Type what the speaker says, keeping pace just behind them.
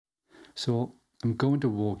So I'm going to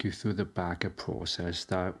walk you through the backup process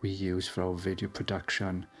that we use for our video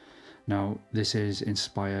production. Now, this is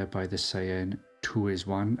inspired by the saying, 2 is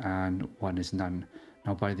 1 and 1 is none.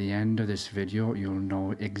 Now, by the end of this video, you'll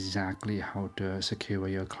know exactly how to secure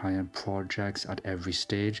your client projects at every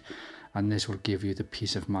stage, and this will give you the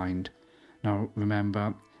peace of mind. Now,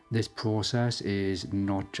 remember, this process is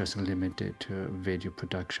not just limited to video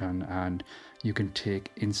production, and you can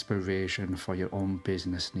take inspiration for your own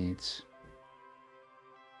business needs.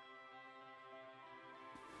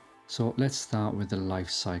 So let's start with the life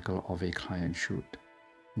cycle of a client shoot.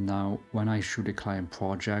 Now, when I shoot a client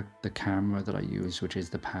project, the camera that I use, which is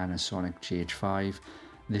the Panasonic GH5,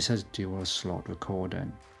 this has dual slot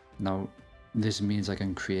recording. Now, this means I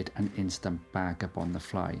can create an instant backup on the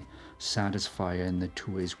fly, satisfying the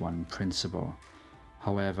 2 is 1 principle.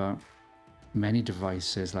 However, many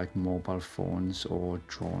devices like mobile phones or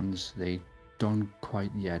drones, they don't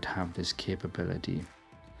quite yet have this capability.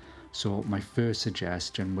 So my first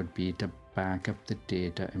suggestion would be to back up the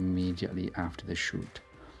data immediately after the shoot.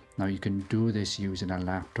 Now you can do this using a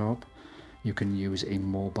laptop. You can use a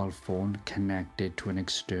mobile phone connected to an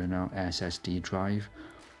external SSD drive,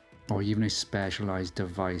 or even a specialized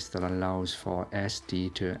device that allows for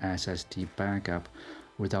SD to SSD backup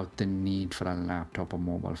without the need for a laptop or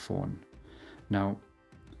mobile phone. Now,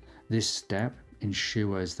 this step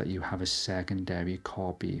ensures that you have a secondary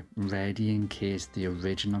copy ready in case the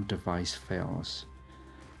original device fails.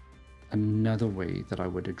 Another way that I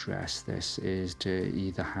would address this is to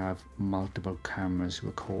either have multiple cameras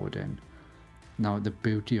recording. Now, the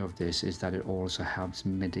beauty of this is that it also helps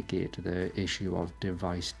mitigate the issue of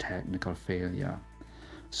device technical failure.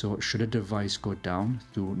 So should a device go down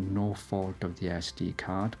through no fault of the SD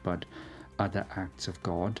card but other acts of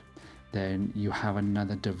God, then you have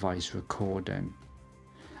another device recording.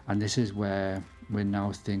 And this is where we're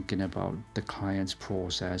now thinking about the client's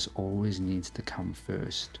process always needs to come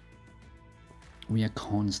first. We are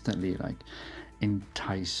constantly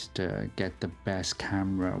enticed to get the best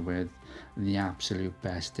camera with the absolute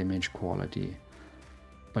best image quality.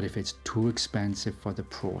 But if it's too expensive for the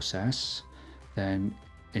process, then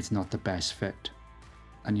it's not the best fit.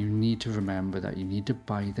 And you need to remember that you need to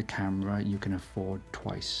buy the camera you can afford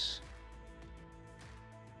twice.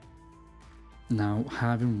 Now,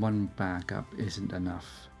 having one backup isn't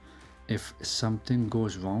enough. If something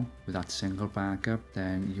goes wrong with that single backup,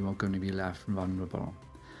 then you are going to be left vulnerable.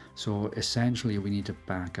 So essentially, we need to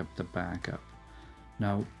back up the backup.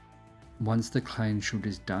 Now, once the client shoot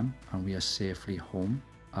is done and we are safely home,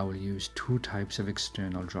 I will use two types of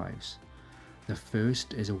external drives. The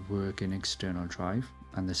first is a working external drive,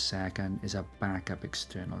 and the second is a backup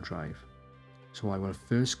external drive. So I will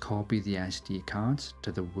first copy the SD cards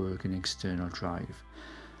to the working external drive.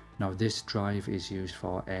 Now this drive is used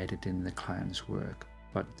for editing the client's work,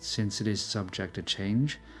 but since it is subject to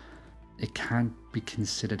change, it can't be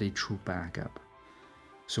considered a true backup.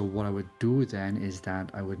 So what I would do then is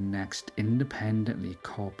that I would next independently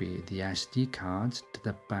copy the SD cards to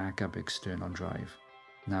the backup external drive.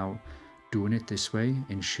 Now, doing it this way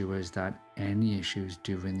ensures that any issues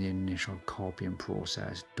during the initial copying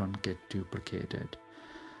process don't get duplicated.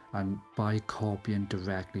 And by copying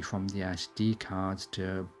directly from the SD cards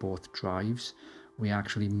to both drives, we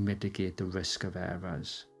actually mitigate the risk of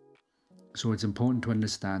errors. So it's important to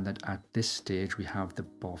understand that at this stage we have the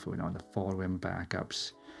following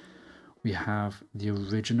backups. We have the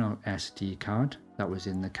original SD card that was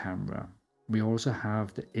in the camera. We also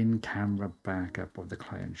have the in-camera backup of the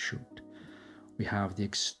client shoot. We have the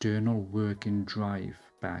external working drive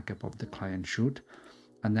backup of the client shoot,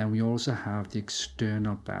 and then we also have the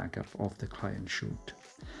external backup of the client shoot.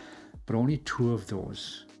 But only two of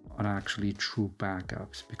those are actually true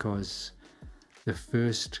backups, because the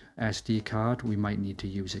first SD card we might need to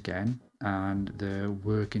use again, and the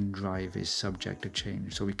working drive is subject to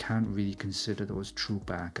change, so we can't really consider those true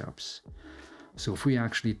backups. So if we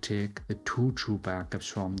actually take the two true backups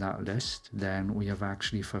from that list, then we have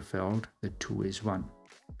actually fulfilled the 2 is 1.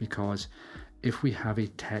 Because if we have a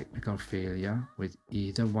technical failure with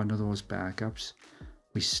either one of those backups,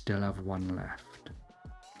 we still have one left.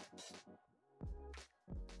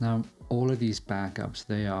 Now, all of these backups,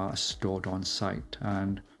 they are stored on site,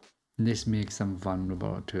 and this makes them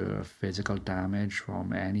vulnerable to physical damage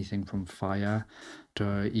from anything from fire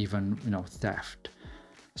to even theft.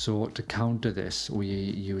 So to counter this, we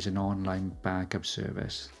use an online backup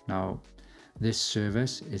service. Now, this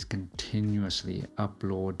service is continuously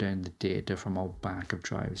uploading the data from our backup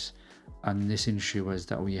drives, and this ensures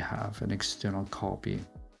that we have an external copy.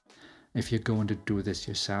 If you're going to do this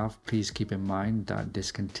yourself, please keep in mind that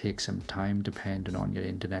this can take some time depending on your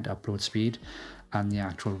internet upload speed and the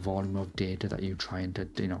actual volume of data that you're trying to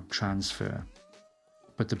transfer.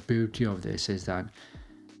 But the beauty of this is that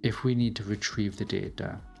if we need to retrieve the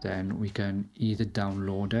data, then we can either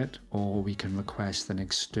download it or we can request an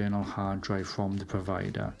external hard drive from the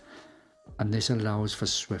provider. And this allows for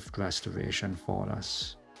swift restoration for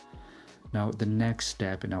us. Now, the next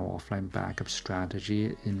step in our offline backup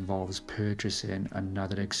strategy involves purchasing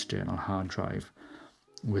another external hard drive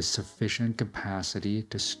with sufficient capacity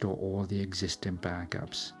to store all the existing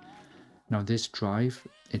backups. Now, this drive,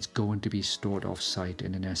 it's going to be stored off-site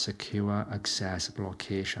and in a secure, accessible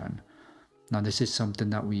location. Now, this is something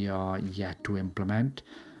that we are yet to implement,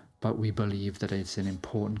 but we believe that it's an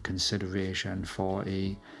important consideration for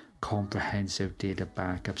a comprehensive data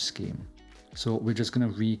backup scheme. So we're just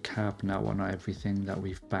going to recap now on everything that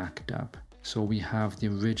we've backed up. So we have the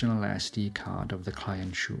original SD card of the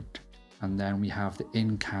client shoot, and then we have the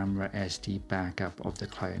in-camera SD backup of the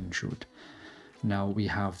client shoot. Now we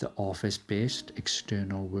have the office-based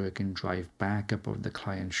external working drive backup of the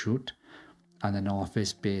client shoot, and an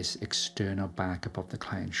office-based external backup of the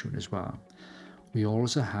client shoot as well. We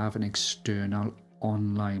also have an external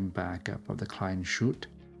online backup of the client shoot,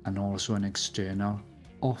 and also an external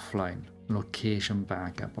offline location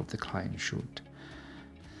backup of the client shoot.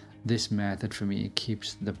 This method for me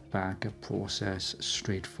keeps the backup process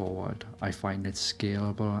straightforward. I find it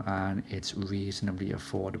scalable and it's reasonably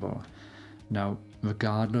affordable. Now,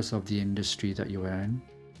 regardless of the industry that you're in,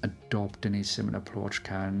 adopting a similar approach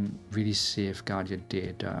can really safeguard your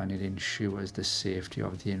data, and it ensures the safety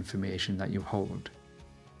of the information that you hold.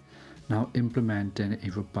 Now, implementing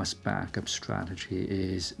a robust backup strategy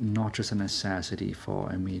is not just a necessity for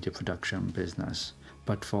a media production business,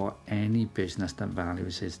 but for any business that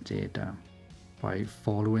values its data. By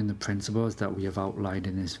following the principles that we have outlined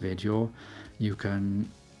in this video, you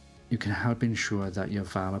can help ensure that your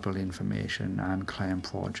valuable information and client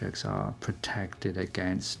projects are protected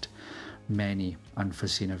against many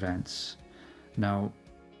unforeseen events. Now,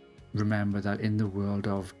 remember that in the world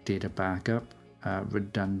of data backup,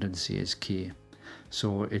 redundancy is key.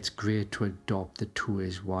 So it's great to adopt the 2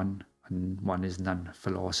 is 1 and 1 is none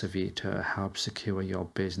philosophy to help secure your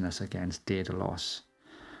business against data loss.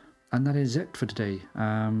 And that is it for today.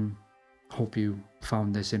 Hope you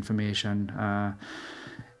found this information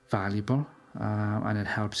valuable and it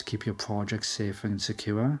helps keep your project safe and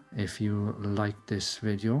secure. If you like this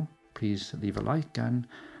video, please leave a like, and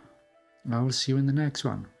I will see you in the next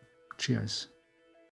one. Cheers.